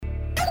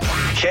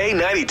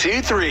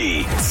K92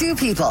 3. Two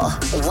people,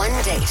 one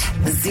date,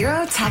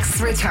 zero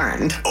texts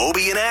returned.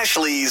 Obie and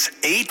Ashley's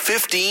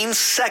 8:15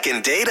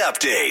 second date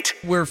update.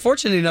 We're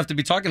fortunate enough to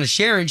be talking to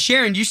Sharon.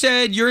 Sharon, you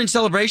said you're in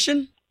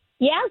celebration?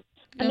 Yes,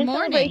 I'm Good in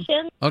morning.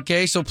 celebration.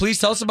 Okay, so please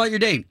tell us about your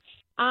date.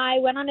 I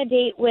went on a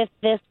date with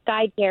this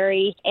guy,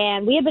 Gerry,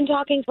 and we have been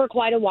talking for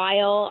quite a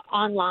while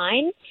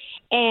online.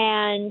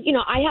 And, you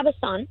know, I have a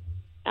son.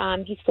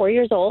 He's 4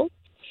 years old.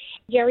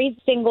 Gerry's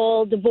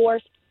single,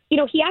 divorced. You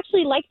know, he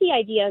actually liked the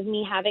idea of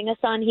me having a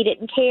son. He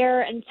didn't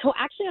care. And so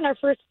actually on our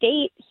first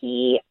date,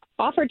 he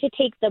offered to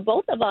take the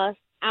both of us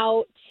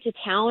out to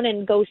town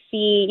and go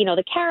see, you know,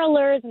 the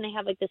carolers. And they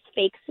have like this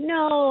fake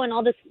snow and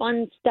all this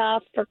fun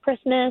stuff for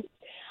Christmas.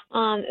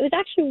 It was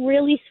actually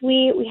really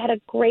sweet. We had a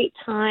great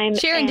time.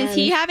 Sharon, does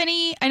he have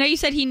any? I know you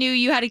said he knew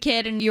you had a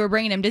kid and you were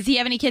bringing him. Does he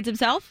have any kids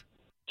himself?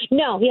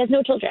 No, he has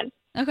no children.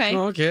 Okay.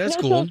 Oh, okay, that's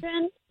no cool.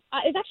 children.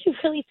 It's actually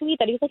really sweet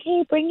that he was like,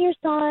 hey, bring your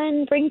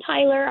son, bring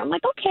Tyler. I'm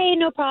like, okay,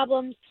 no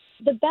problem.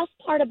 The best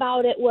part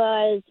about it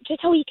was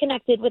just how he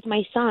connected with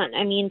my son.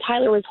 I mean,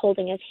 Tyler was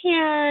holding his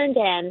hand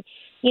and,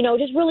 you know,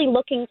 just really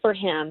looking for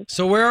him.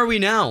 So where are we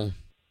now?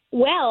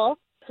 Well,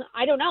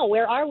 I don't know.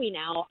 Where are we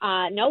now?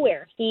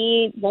 Nowhere.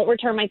 He won't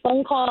return my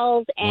phone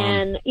calls.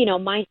 And, you know,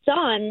 my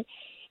son,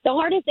 the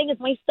hardest thing is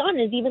my son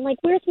is even like,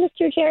 where's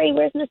Mr. Gerry?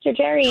 Where's Mr.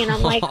 Gerry? And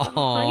I'm like,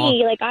 oh,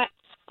 honey, like,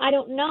 I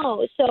don't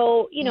know.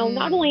 So, you know,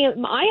 not only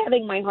am I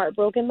having my heart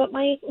broken, but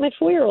my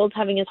 4-year-old's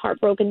having his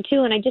heart broken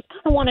too. And I just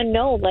kind of want to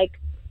know, like,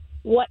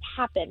 what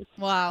happened.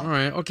 Wow. All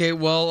right, okay.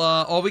 Well,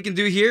 all we can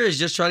do here is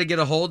just try to get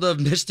a hold of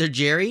Mr.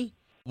 Gerry.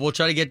 We'll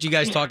try to get you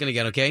guys talking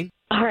again, okay?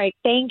 All right.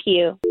 Thank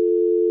you.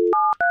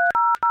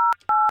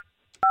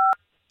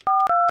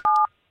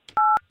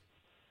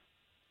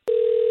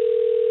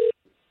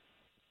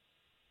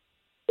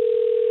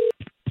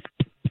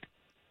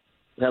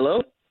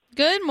 Hello?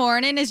 Good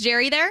morning. Is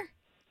Gerry there?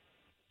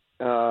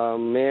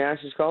 May I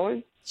ask who's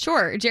calling?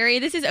 Sure. Gerry,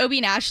 this is Obie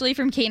and Ashley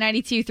from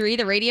K92.3,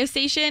 the radio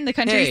station, the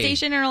country Hey.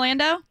 station in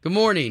Orlando. Good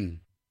morning.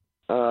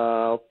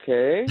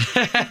 Okay.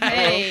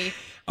 Hey.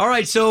 All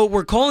right, so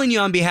we're calling you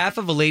on behalf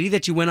of a lady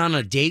that you went on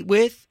a date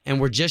with, and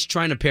we're just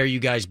trying to pair you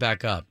guys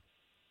back up.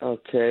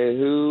 Okay,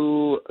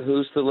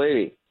 who's the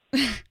lady?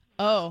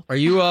 Oh. Are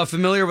you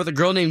familiar with a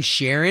girl named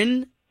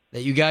Sharon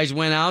that you guys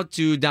went out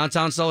to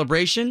downtown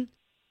celebration?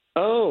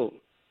 Oh,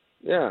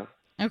 yeah.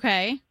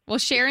 Okay. Well,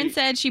 Sharon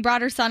said she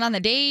brought her son on the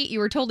date. You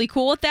were totally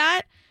cool with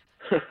that?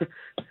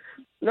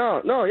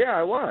 No, yeah,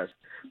 I was.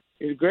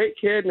 He's a great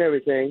kid and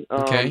everything.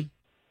 Okay.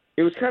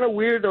 It was kind of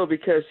weird though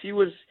because he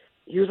was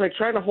like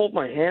trying to hold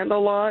my hand a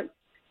lot,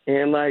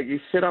 and like he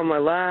sit on my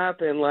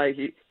lap, and like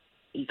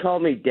he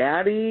called me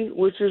daddy,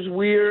 which is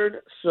weird.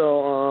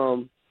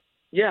 So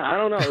yeah, I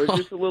don't know. It was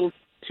just a little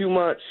too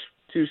much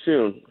too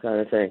soon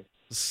kind of thing.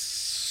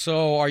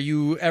 So are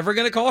you ever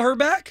going to call her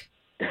back?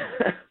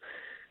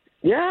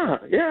 Yeah.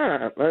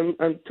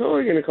 I'm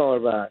totally gonna call her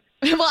back.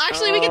 Well,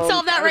 actually, we can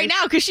solve that right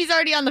now because she's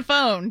already on the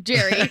phone,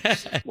 Gerry.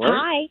 What?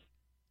 Hi.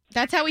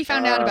 That's how we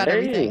found out about hey,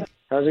 everything.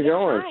 How's it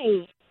going?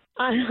 Hi.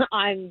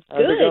 I'm How's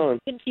it good. going?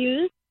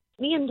 Confused.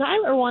 Me and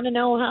Tyler want to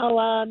know how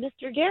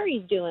Mr.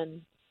 Gerry's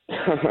doing.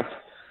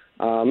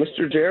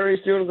 Mr.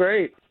 Gerry's doing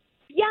great.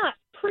 Yeah,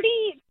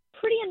 pretty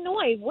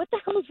annoyed. What the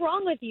hell is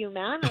wrong with you,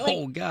 man? Like,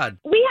 Oh, God.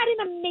 we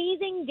had an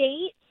amazing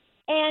date,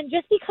 and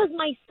just because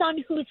my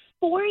son, who's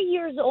 4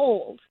 years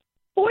old,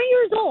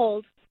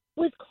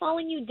 was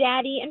calling you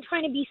daddy and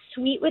trying to be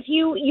sweet with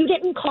you, you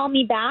didn't call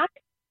me back,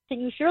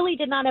 and you surely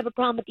did not have a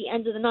problem at the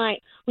end of the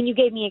night when you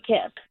gave me a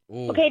kiss.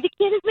 Ooh. Okay, the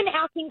kid has been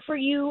asking for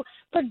you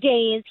for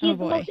days. He's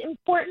the boy. most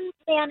important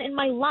man in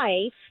my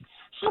life.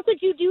 How could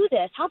you do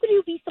this? How could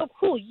you be so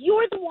cruel?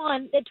 You're the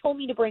one that told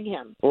me to bring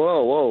him.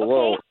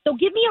 Whoa. Okay, so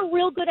give me a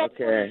real good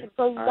explanation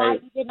for why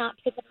you did not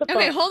pick up the phone.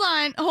 Okay, hold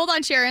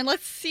on, Sharon.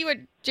 Let's see what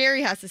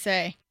Gerry has to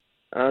say.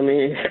 I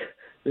mean,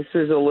 this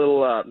is a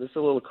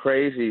little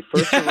crazy.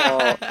 First of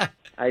all,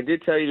 I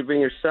did tell you to bring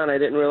your son. I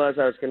didn't realize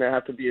I was going to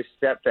have to be a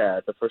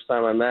stepdad the first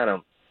time I met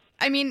him.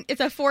 I mean, it's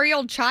a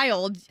 4-year-old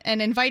child,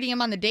 and inviting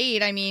him on the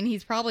date, I mean,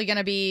 he's probably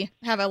going to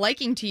have a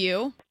liking to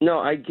you. No,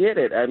 I get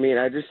it. I mean,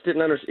 I just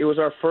didn't understand. It was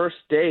our first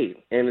date,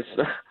 and it's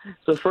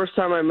the first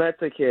time I met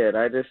the kid.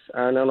 I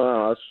don't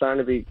know. I was trying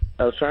to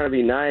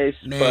be nice,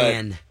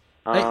 Man.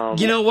 but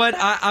You know what?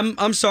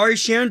 I'm sorry,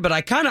 Sharon, but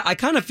I kind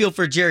of feel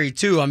for Gerry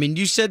too. I mean,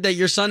 you said that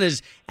your son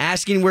is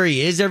asking where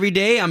he is every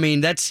day. I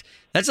mean, that's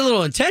a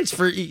little intense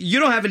for you.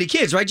 Don't have any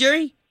kids, right,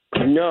 Gerry?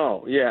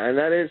 no, yeah, and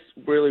that is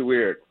really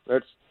weird.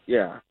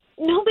 Yeah.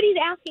 Nobody's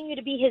asking you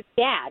to be his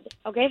dad,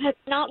 okay? That's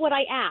not what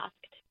I asked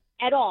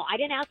at all. I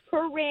didn't ask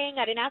for a ring.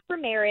 I didn't ask for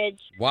marriage.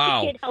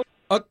 Wow. The kid helped.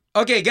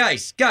 Okay,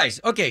 guys.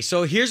 Okay,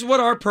 so here's what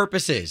our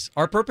purpose is.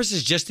 Our purpose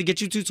is just to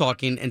get you two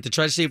talking and to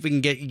try to see if we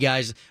can get you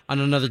guys on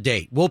another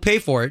date. We'll pay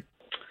for it.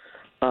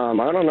 I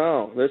don't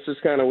know. This is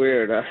kind of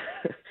weird. I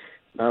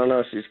don't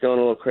know. She's going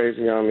a little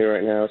crazy on me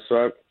right now,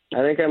 so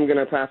I think I'm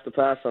going to have to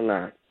pass on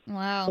that.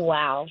 Wow.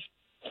 Wow.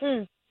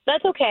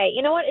 That's okay.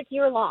 You know what? It's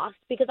your loss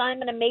because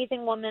I'm an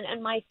amazing woman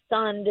and my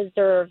son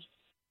deserves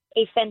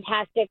a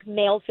fantastic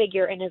male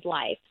figure in his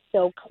life.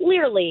 So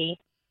clearly,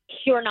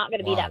 you're not going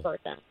to be that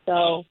person.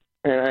 So,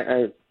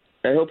 and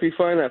I hope you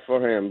find that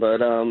for him.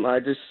 But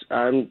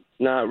I'm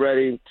not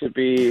ready to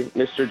be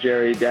Mr.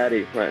 Gerry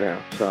Daddy right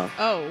now. So.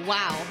 Oh,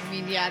 wow. I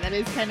mean, yeah, that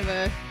is kind of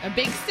a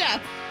big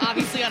step,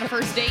 obviously, on a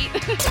first date.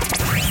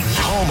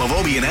 Home of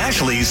Obie and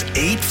Ashley's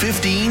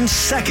 8:15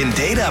 second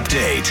date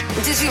update.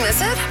 Did you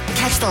miss it?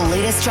 Catch the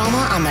latest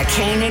drama on the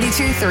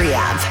K82 3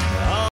 app.